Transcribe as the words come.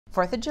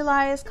4th of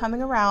July is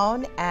coming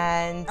around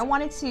and I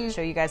wanted to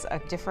show you guys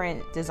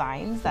different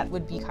designs that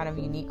would be kind of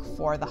unique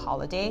for the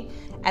holiday.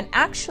 And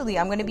actually,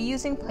 I'm going to be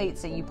using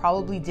plates that you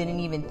probably didn't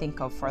even think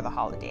of for the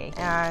holiday.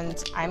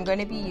 And I'm going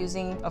to be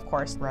using, of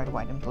course, red,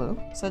 white, and blue.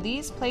 So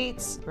these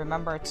plates,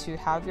 remember to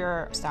have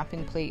your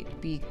stamping plate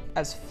be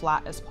as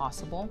flat as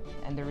possible.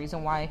 And the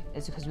reason why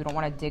is because we don't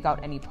want to dig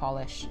out any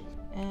polish.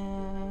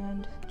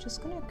 And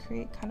just going to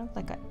create kind of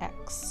like an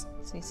X.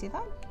 So you see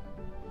that?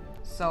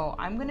 So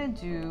I'm gonna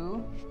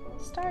do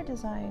star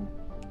design.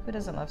 Who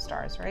doesn't love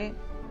stars, right?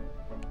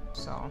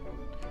 So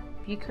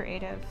be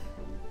creative.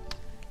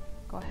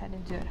 Go ahead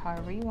and do it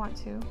however you want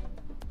to.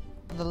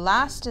 The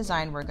last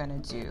design we're gonna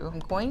do, I'm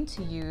going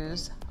to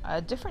use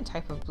a different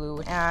type of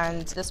blue,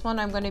 and this one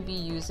I'm gonna be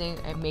using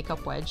a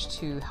makeup wedge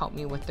to help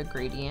me with the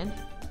gradient.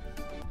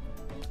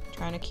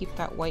 Trying to keep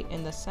that white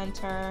in the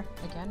center.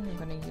 Again, I'm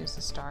gonna use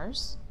the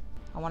stars.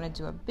 I wanna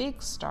do a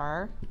big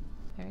star.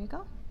 There you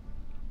go.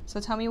 So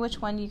tell me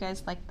which one you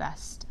guys like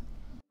best.